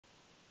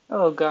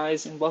Hello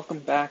guys, and welcome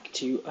back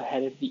to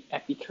Ahead of the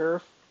Epi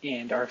Curve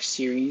and our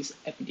series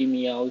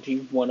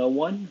Epidemiology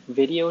 101,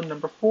 video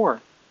number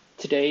 4.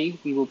 Today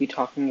we will be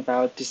talking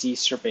about disease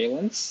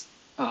surveillance.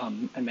 I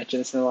mentioned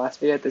this in the last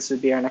video, this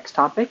would be our next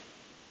topic,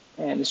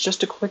 and it's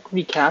just a quick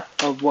recap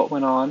of what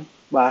went on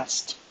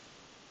last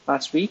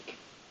week,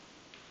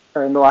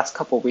 or in the last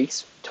couple of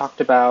weeks. We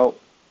talked about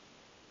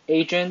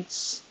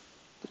agents,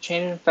 the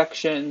chain of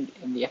infection,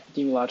 and the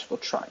epidemiological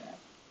triad.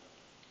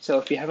 So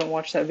if you haven't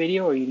watched that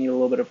video or you need a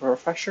little bit of a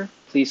refresher,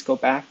 please go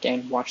back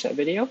and watch that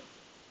video.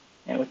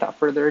 And without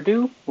further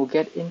ado, we'll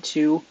get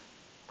into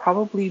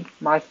probably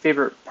my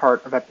favorite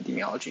part of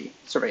epidemiology,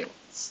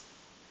 surveillance.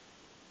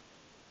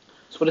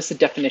 So what is the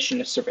definition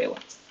of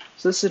surveillance?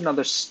 So this is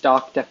another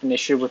stock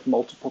definition with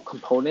multiple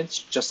components,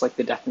 just like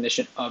the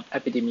definition of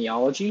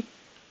epidemiology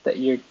that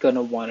you're going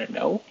to want to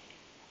know.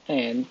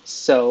 And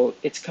so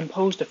it's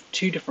composed of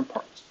two different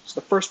parts. So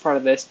the first part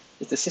of this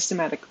is the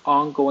systematic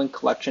ongoing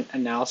collection,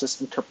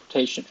 analysis,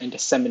 interpretation, and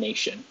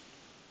dissemination.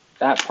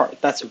 That part,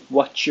 that's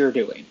what you're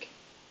doing.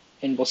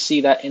 And we'll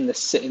see that in the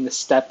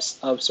steps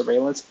of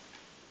surveillance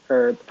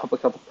or the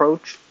public health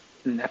approach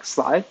in the next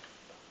slide.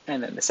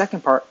 And then the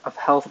second part of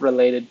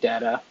health-related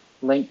data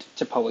linked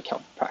to public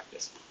health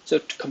practice. So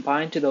to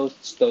combine to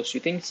those two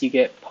things, you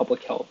get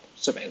public health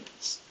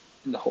surveillance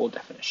in the whole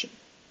definition.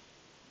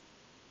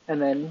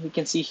 And then we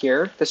can see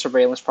here the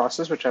surveillance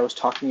process, which I was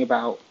talking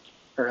about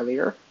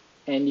earlier.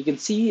 And you can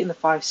see in the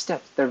 5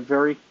 steps, they're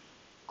very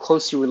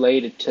closely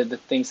related to the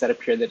things that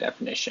appear in the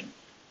definition.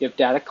 You have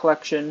data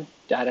collection,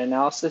 data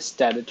analysis,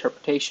 data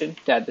interpretation,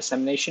 data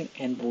dissemination,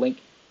 and the link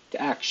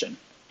to action.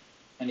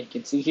 And you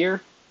can see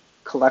here,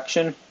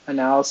 collection,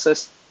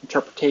 analysis,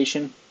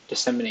 interpretation,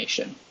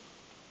 dissemination.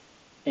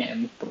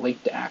 And the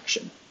link to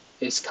action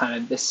is kind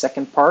of this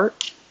second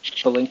part,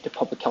 the link to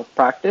public health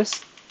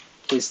practice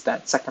is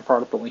that second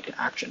part of the link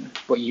to action,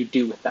 what you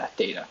do with that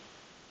data.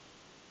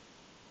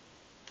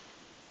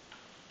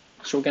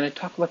 So we're going to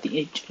talk about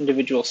each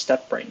individual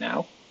step right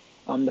now.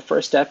 The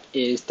first step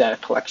is data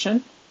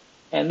collection,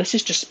 and this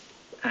is just,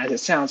 as it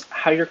sounds,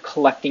 how you're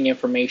collecting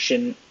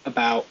information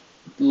about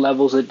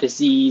levels of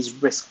disease,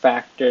 risk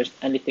factors,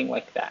 anything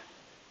like that.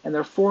 And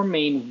there are 4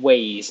 main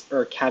ways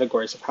or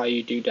categories of how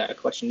you do data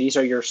collection. These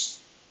are your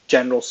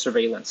general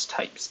surveillance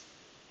types.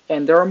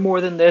 And there are more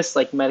than this,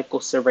 like medical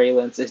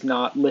surveillance is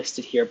not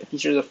listed here, but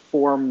these are the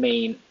 4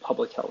 main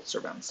public health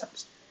surveillance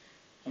types.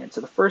 And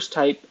so the first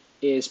type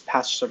is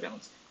passive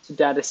surveillance. So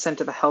data is sent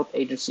to the health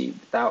agency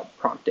without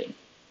prompting.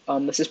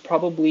 This is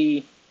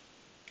probably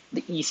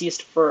the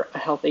easiest for a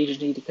health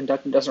agency to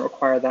conduct and doesn't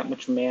require that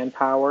much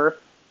manpower.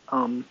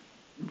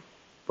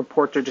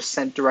 Reports are just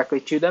sent directly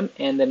to them.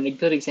 And then a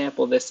good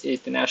example of this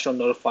is the National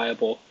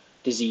Notifiable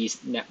Disease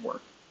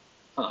Network.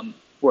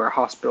 Where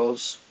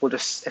hospitals will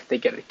just, if they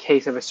get a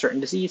case of a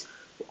certain disease,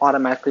 will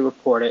automatically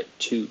report it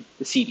to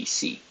the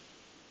CDC.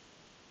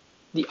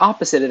 The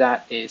opposite of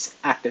that is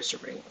active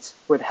surveillance,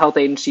 where the health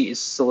agency is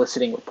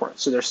soliciting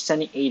reports. So they're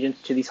sending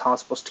agents to these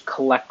hospitals to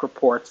collect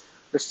reports.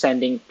 They're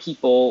sending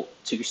people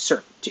to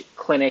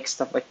clinics,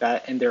 stuff like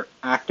that, and they're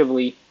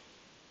actively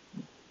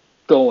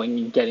going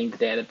and getting the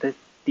data.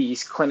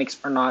 These clinics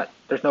are not,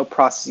 there's no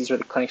processes where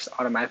the clinics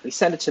automatically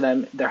send it to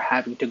them. They're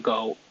having to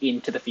go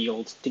into the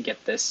field to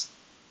get this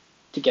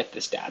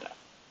data.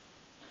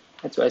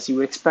 And so as you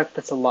would expect,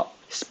 that's a lot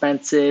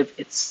expensive.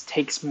 It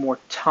takes more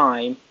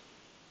time,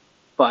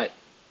 but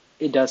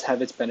it does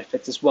have its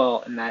benefits as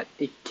well, in that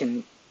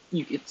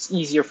it's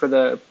easier for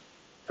the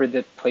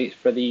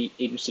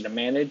agency to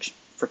manage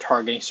for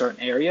targeting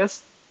certain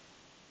areas.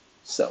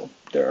 So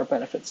there are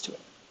benefits to it.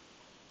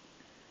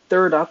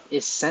 Third up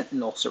is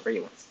sentinel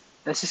surveillance.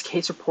 This is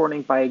case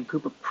reporting by a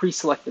group of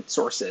pre-selected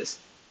sources,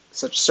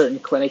 such as certain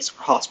clinics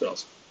or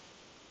hospitals.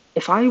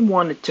 If I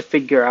wanted to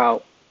figure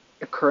out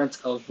occurrence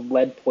of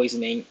lead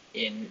poisoning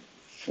in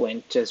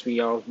Flint, as we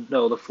all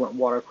know, the Flint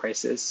water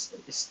crisis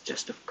is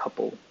just a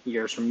couple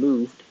years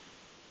removed,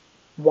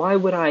 why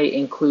would I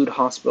include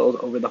hospitals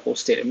over the whole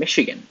state of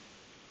Michigan?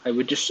 I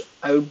would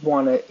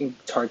want to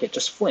target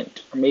just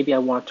Flint, or maybe I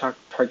want to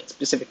target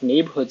specific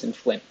neighborhoods in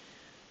Flint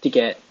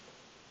to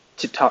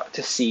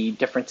see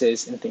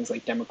differences in things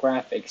like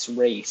demographics,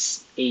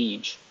 race,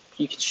 age.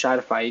 You can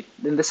stratify,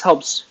 and this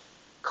helps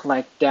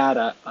collect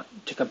data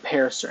to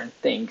compare certain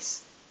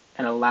things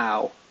and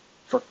allow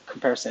for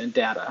comparison of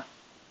data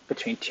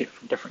between 2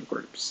 different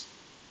groups.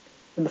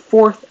 And the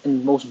fourth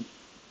and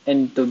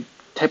the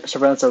type of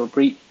surveillance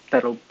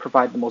that'll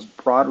provide the most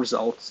broad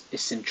results is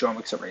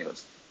syndromic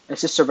surveillance. And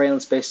it's just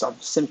surveillance based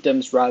off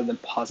symptoms rather than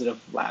positive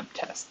lab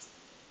tests.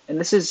 And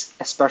this is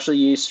especially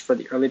used for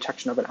the early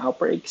detection of an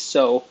outbreak.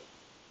 So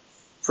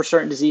for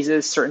certain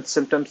diseases, certain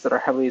symptoms that are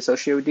heavily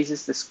associated with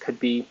diseases, this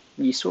could be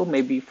useful.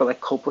 Maybe for like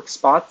Koplik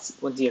spots.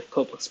 Once you have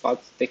Koplik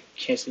spots, the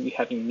chance of you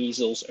having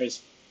measles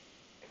is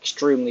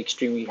extremely,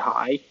 extremely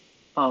high.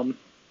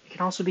 It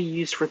can also be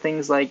used for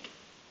things like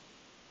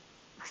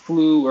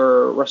flu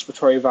or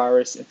respiratory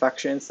virus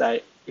infections,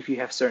 that if you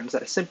have certain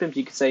set of symptoms,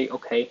 you could say,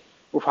 okay,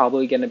 we're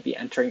probably going to be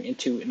entering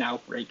into an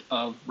outbreak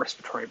of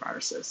respiratory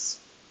viruses.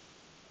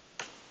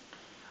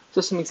 So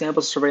some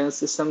examples of surveillance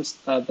systems,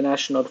 the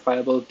National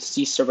Notifiable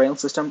Disease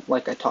Surveillance System,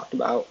 like I talked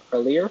about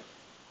earlier,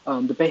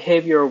 the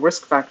Behavioral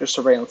Risk Factor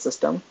Surveillance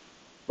System,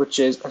 which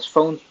is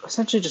a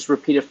essentially just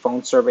repeated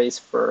phone surveys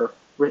for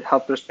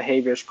health risk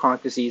behaviors,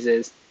 chronic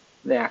diseases,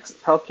 the access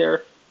to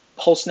healthcare.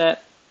 PulseNet,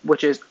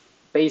 which is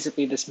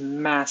basically this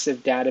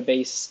massive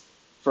database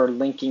for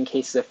linking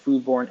cases of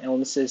foodborne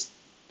illnesses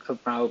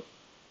about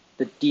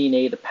the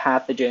DNA, the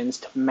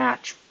pathogens to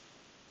match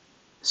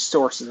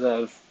sources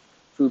of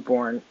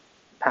foodborne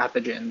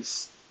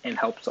pathogens and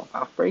help solve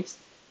outbreaks,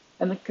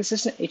 and the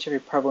consistent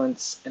HIV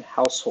prevalence and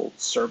household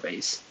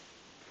surveys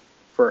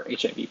for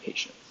HIV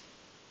patients.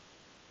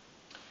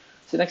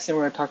 So the next thing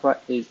we're going to talk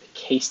about is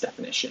case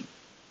definition.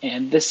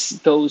 And this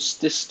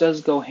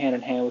does go hand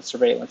in hand with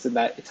surveillance in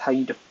that it's how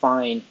you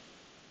define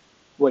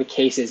what a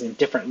case is in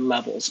different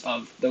levels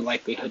of the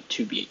likelihood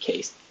to be a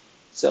case.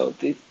 So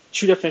the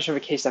true definition of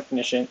a case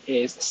definition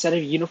is a set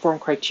of uniform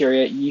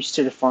criteria used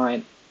to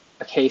define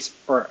a case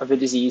or of a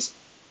disease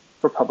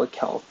for public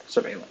health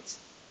surveillance.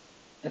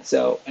 And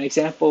so an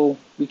example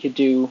we could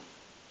do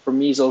for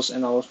measles,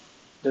 and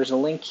there's a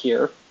link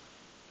here,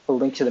 a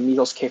link to the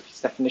measles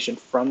case definition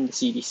from the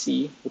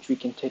CDC, which we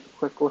can take a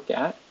quick look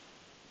at.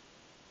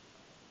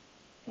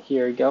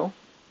 Here we go.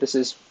 This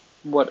is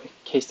what a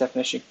case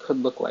definition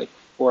could look like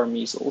for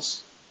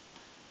measles.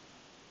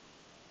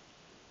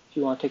 If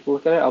you want to take a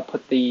look at it, I'll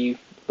put the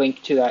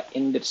link to that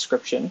in the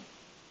description.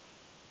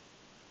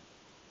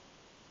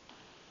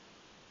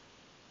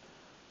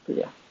 But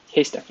yeah,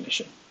 case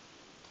definition.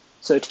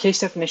 So case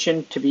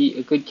definition, to be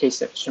a good case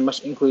definition,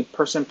 must include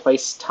person,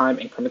 place, time,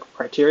 and clinical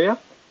criteria,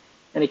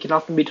 and it can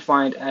often be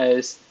defined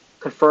as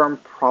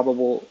confirmed,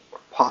 probable, or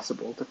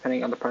possible,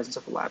 depending on the presence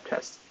of a lab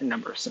test and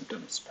number of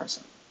symptoms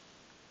present.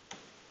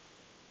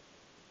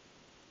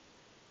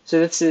 So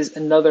this is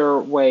another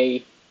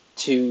way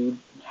to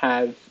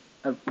have,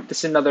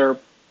 this is another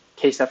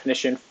case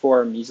definition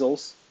for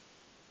measles.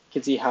 You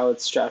can see how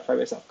it's stratified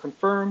based off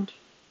confirmed,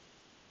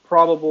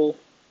 probable,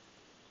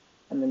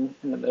 and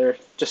then there's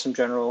just some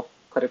general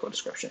clinical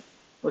description.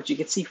 What you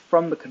can see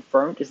from the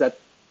confirmed is that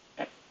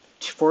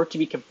for it to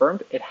be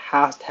confirmed, it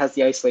has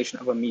the isolation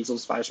of a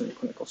measles virus from the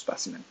clinical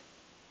specimen.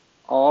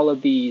 All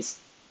of these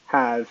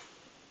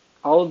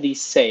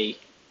say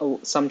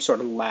some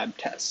sort of lab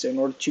test. So in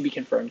order to be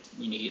confirmed,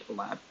 you need a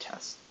lab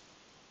test.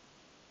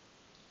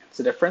 What's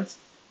the difference?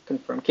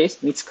 Confirmed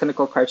case meets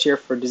clinical criteria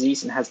for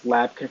disease and has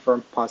lab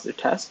confirmed positive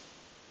test.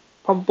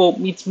 Probable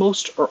meets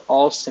most or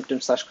all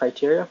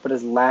symptoms/criteria, but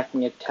is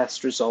lacking a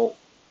test result,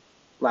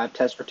 lab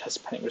test, or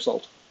test pending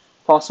result.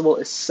 Possible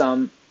is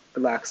some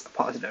but lacks a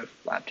positive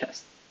lab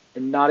test.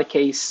 And not a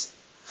case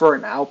for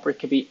an outbreak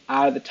could be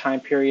out of the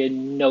time period,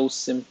 no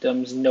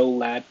symptoms, no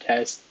lab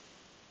test,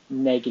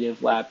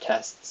 negative lab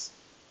tests.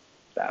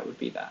 That would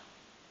be that.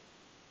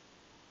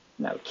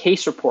 Now,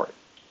 case report.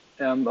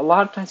 A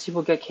lot of times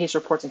people get case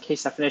reports and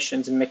case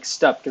definitions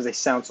mixed up because they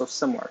sound so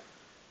similar.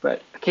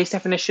 But a case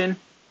definition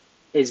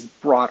is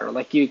broader.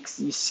 Like you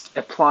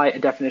apply a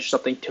definition of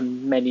something to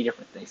many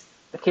different things.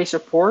 A case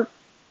report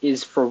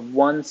is for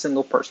one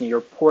single person. You're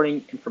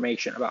reporting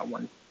information about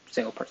one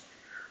single person.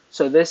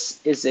 So this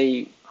is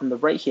on the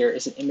right here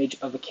is an image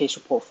of a case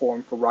report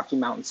form for Rocky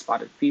Mountain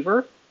spotted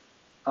fever.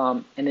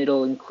 And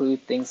it'll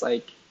include things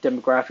like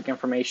demographic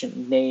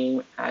information,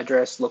 name,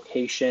 address,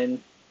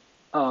 location,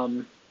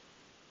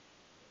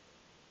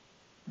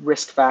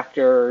 risk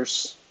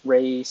factors,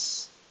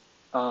 race,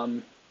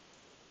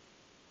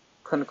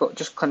 clinical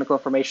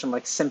information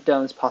like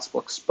symptoms, possible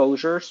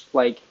exposures.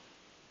 Like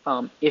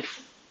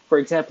if, for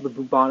example, the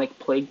bubonic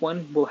plague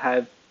one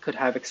could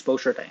have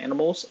exposure to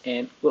animals,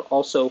 and will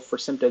also for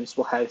symptoms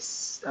will have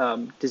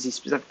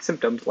disease-specific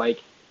symptoms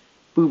like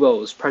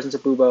buboes, presence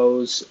of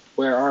buboes,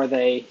 where are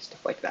they,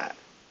 stuff like that.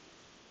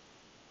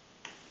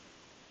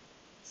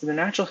 So the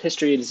natural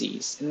history of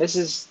disease, and this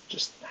is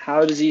just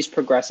how disease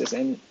progresses,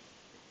 and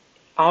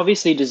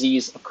obviously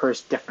disease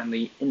occurs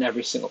differently in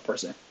every single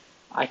person.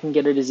 I can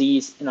get a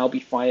disease and I'll be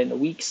fine in a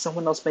week.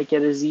 Someone else might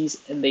get a disease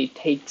and they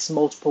takes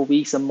multiple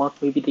weeks, a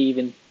month, maybe they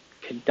even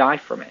could die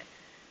from it.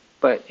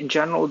 But in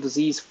general,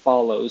 disease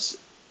follows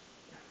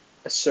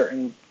a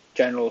certain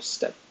general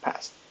step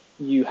path.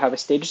 You have a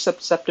stage of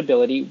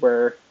susceptibility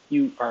where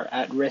you are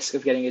at risk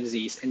of getting a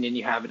disease, and then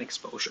you have an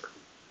exposure.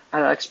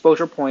 At that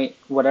exposure point,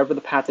 whatever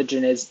the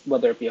pathogen is,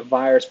 whether it be a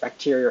virus,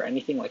 bacteria, or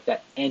anything like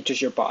that,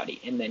 enters your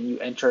body, and then you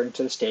enter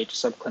into the stage of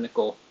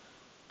subclinical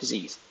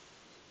disease.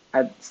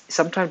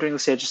 Sometime during the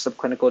stage of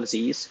subclinical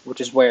disease,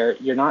 which is where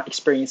you're not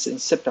experiencing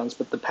symptoms,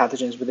 but the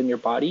pathogen is within your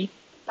body,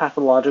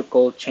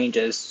 pathological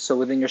changes, so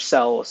within your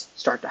cells,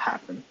 start to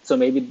happen. So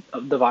maybe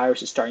the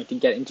virus is starting to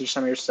get into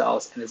some of your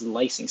cells and is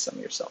lysing some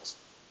of your cells.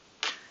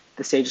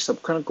 The stage of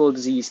subclinical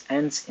disease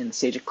ends, and the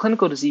stage of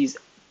clinical disease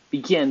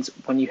begins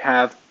when you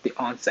have the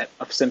onset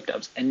of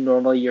symptoms. And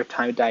normally your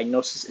time of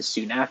diagnosis is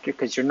soon after,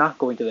 because you're not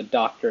going to the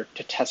doctor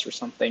to test for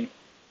something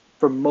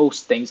for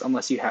most things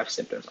unless you have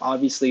symptoms.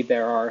 Obviously,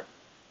 there are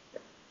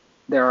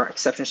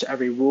exceptions to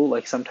every rule,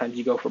 like sometimes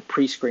you go for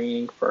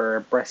pre-screening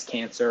for breast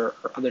cancer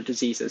or other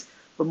diseases,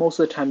 but most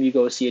of the time you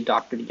go see a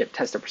doctor to get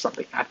tested for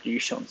something after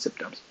you've shown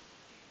symptoms.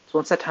 So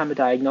once that time of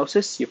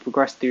diagnosis, you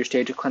progress through your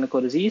stage of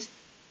clinical disease,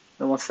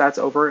 and once that's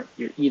over,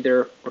 you're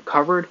either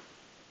recovered,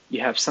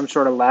 you have some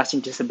sort of lasting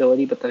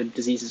disability but the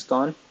disease is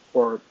gone,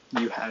 or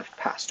you have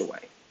passed away.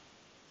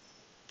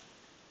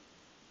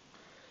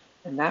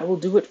 And that will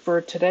do it for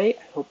today.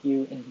 I hope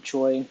you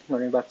enjoy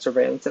learning about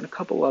surveillance and a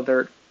couple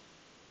other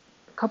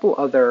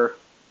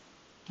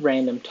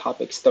random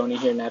topics thrown in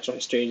here: natural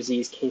history,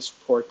 disease, case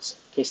reports,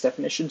 case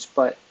definitions,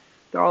 but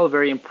they're all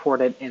very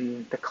important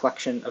in the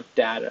collection of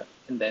data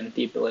and then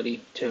the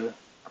ability to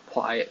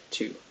apply it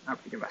to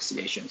outbreak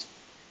investigations.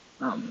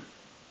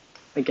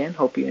 Again,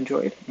 hope you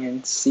enjoyed,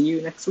 and see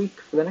you next week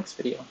for the next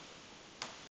video.